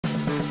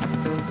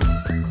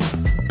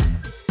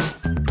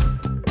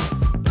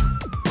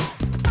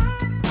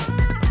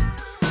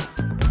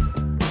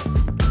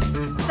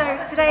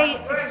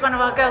is one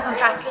of our Girls on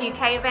Track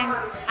UK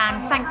events,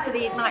 and thanks to the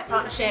DE&I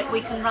partnership we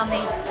can run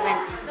these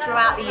events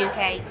throughout the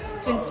UK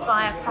to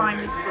inspire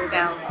primary school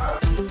girls.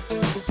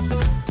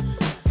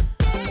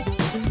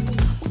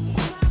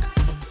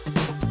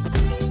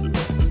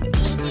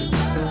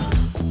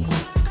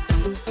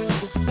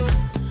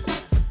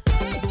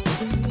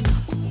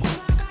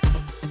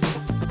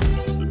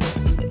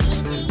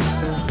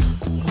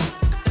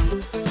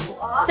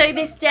 So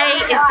this day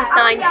is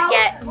designed to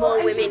get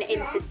more women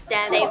into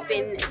STEM. They've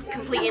been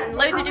completing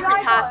loads of different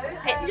tasks: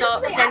 pit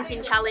stop,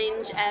 presenting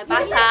challenge, batak,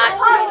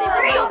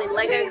 they've been building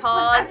Lego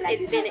cars.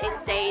 It's been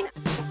insane.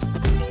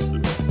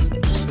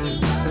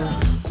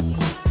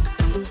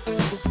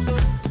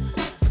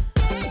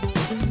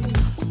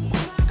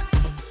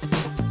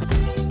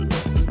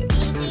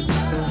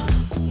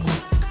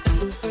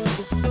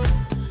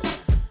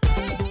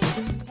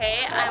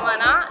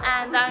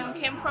 I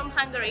came from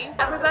Hungary.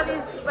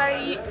 Everybody's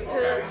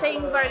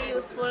saying very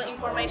useful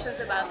information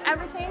about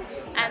everything,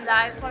 and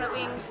I'm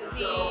following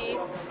the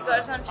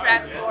Girls on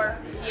Track for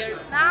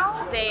years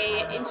now.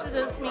 They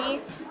introduced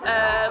me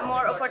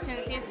more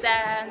opportunities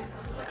than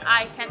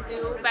I can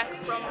do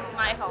back from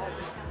my home.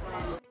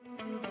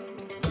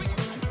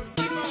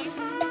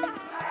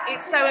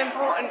 It's so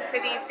important for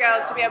these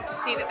girls to be able to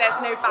see that there's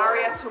no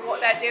barrier to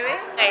what they're doing,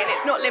 and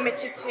it's not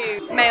limited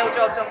to male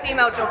jobs or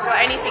female jobs or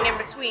anything in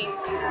between.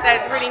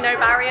 There's really no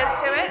barriers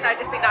to it, and I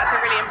just think that's a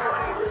really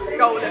important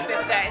goal of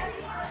this day.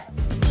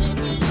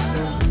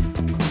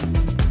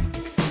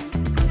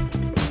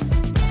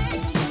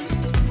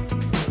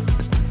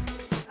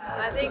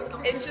 I think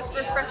it's just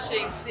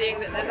refreshing seeing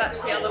that there's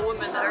actually other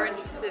women that are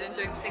interested in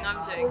doing the thing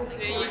I'm doing,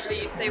 because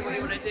usually you say what you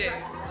want to do,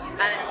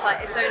 and it's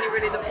like it's only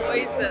really the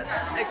boys that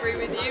agree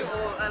with you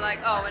or are like,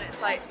 oh, and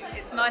it's like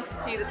it's nice to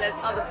see that there's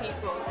other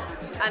people,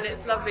 and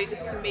it's lovely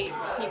just to meet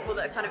people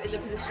that are kind of in the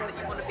position that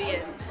you want to be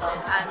in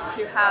and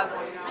who have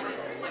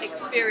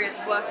experience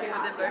working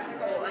within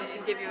motorsport and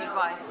can give you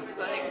advice,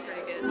 so I think it's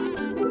really good.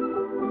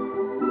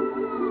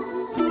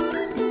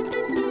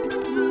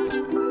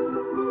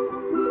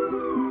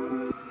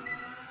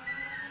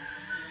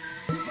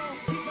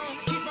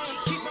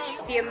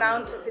 The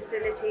amount of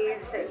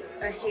facilities that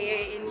are here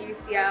in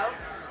UCL,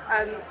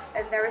 and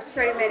there are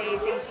so many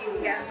things you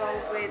can get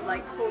involved with,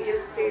 like for your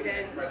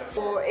student,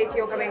 or if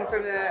you're coming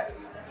from a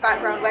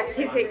background where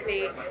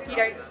typically you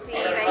don't see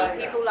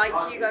many people like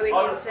you going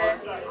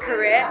into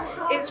career.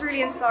 It's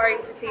really inspiring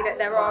to see that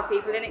there are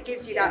people, and it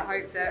gives you that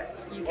hope that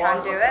you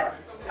can do it.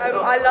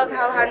 I love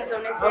how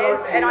hands-on it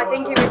is, and I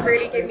think it would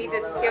really give me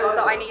the skills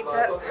that I need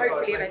to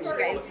hopefully eventually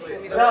get into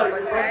Formula 1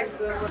 one day.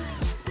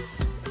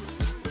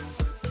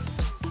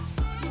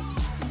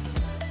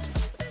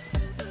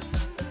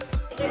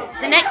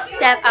 The next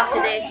step after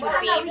this would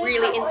be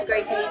really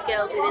integrating these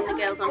girls within the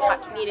Girls on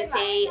Track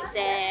community.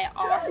 There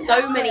are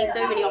so many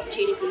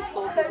opportunities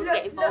for people to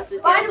get involved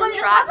with Girls on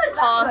Track,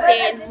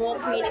 karting, more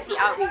community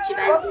outreach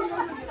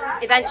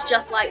events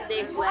just like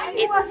this, where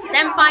it's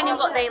them finding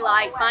what they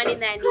like, finding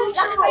their niche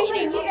and being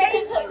able to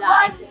pursue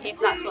that if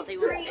that's what they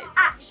want to do.